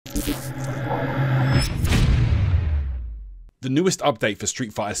The newest update for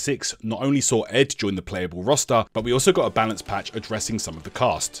Street Fighter 6 not only saw Ed join the playable roster, but we also got a balance patch addressing some of the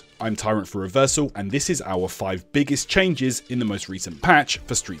cast. I'm Tyrant for Reversal, and this is our 5 biggest changes in the most recent patch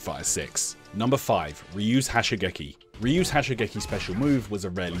for Street Fighter 6. Number 5. Ryu's Hashigeki. Ryu's Hashigeki special move was a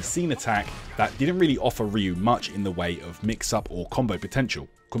rarely seen attack that didn't really offer Ryu much in the way of mix-up or combo potential.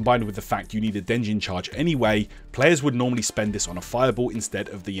 Combined with the fact you need a Denjin charge anyway, players would normally spend this on a fireball instead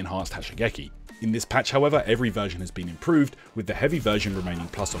of the enhanced Hashigeki. In this patch, however, every version has been improved, with the heavy version remaining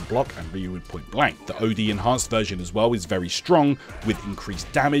plus on block and Ryu with point blank. The OD enhanced version as well is very strong, with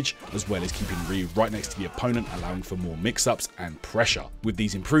increased damage, as well as keeping Ryu right next to the opponent, allowing for more mix-ups and pressure. With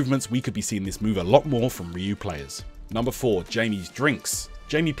these improvements, we could be seeing this move a lot more from Ryu players. Number 4. Jamie's Drinks.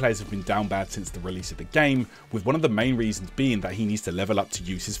 Jamie players have been down bad since the release of the game, with one of the main reasons being that he needs to level up to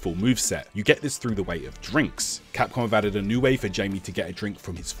use his full moveset. You get this through the way of drinks. Capcom have added a new way for Jamie to get a drink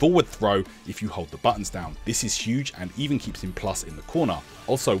from his forward throw if you hold the buttons down. This is huge and even keeps him plus in the corner.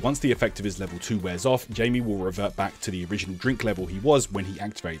 Also, once the effect of his level 2 wears off, Jamie will revert back to the original drink level he was when he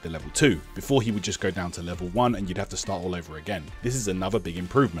activated the level 2. Before, he would just go down to level 1 and you'd have to start all over again. This is another big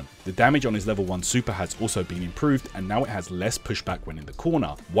improvement. The damage on his level 1 super has also been improved, and now it has less pushback when in the corner,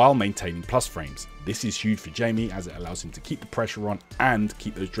 while maintaining plus frames. This is huge for Jamie as it allows him to keep the pressure on and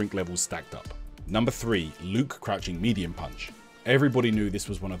keep those drink levels stacked up. Number 3. Luke crouching medium punch. Everybody knew this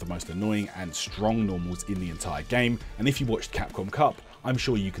was one of the most annoying and strong normals in the entire game, and if you watched Capcom Cup, I'm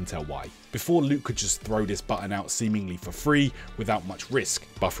sure you can tell why. Before, Luke could just throw this button out seemingly for free without much risk,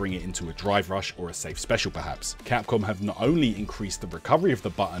 buffering it into a drive rush or a safe special perhaps. Capcom have not only increased the recovery of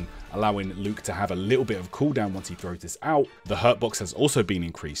the button, allowing Luke to have a little bit of cooldown once he throws this out, the hurt box has also been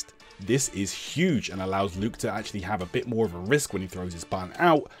increased. This is huge and allows Luke to actually have a bit more of a risk when he throws his button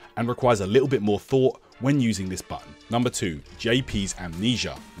out, and requires a little bit more thought when using this button. Number 2. JP's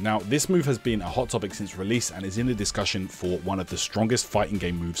Amnesia. Now, this move has been a hot topic since release and is in the discussion for one of the strongest fighting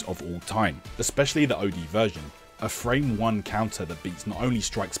game moves of all time, especially the OD version. A frame 1 counter that beats not only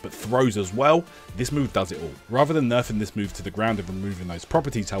strikes but throws as well, this move does it all. Rather than nerfing this move to the ground and removing those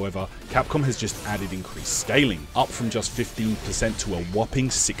properties, however, Capcom has just added increased scaling, up from just 15% to a whopping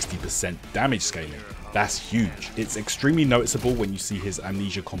 60% damage scaling. That's huge. It's extremely noticeable when you see his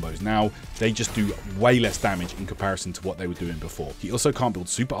amnesia combos now. They just do way less damage in comparison to what they were doing before. He also can't build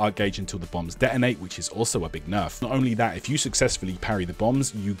super art gauge until the bombs detonate, which is also a big nerf. Not only that, if you successfully parry the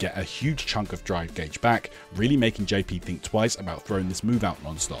bombs, you get a huge chunk of drive gauge back, really making JP think twice about throwing this move out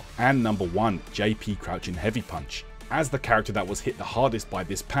non-stop. And number 1, JP crouching heavy punch. As the character that was hit the hardest by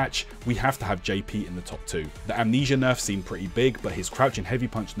this patch, we have to have JP in the top 2. The amnesia nerf seemed pretty big, but his crouching heavy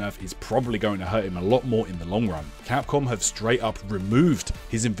punch nerf is probably going to hurt him a lot more in the long run. Capcom have straight up removed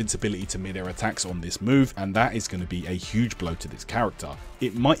his invincibility to mid-air attacks on this move, and that is going to be a huge blow to this character.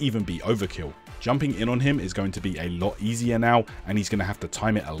 It might even be overkill. Jumping in on him is going to be a lot easier now, and he's going to have to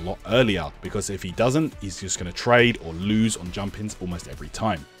time it a lot earlier, because if he doesn't, he's just going to trade or lose on jump-ins almost every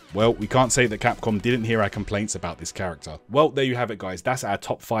time. Well, we can't say that Capcom didn't hear our complaints about this character. Well, there you have it, guys. That's our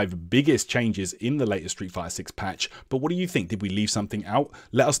top 5 biggest changes in the latest Street Fighter 6 patch. But what do you think? Did we leave something out?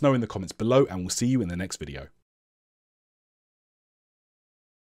 Let us know in the comments below, and we'll see you in the next video.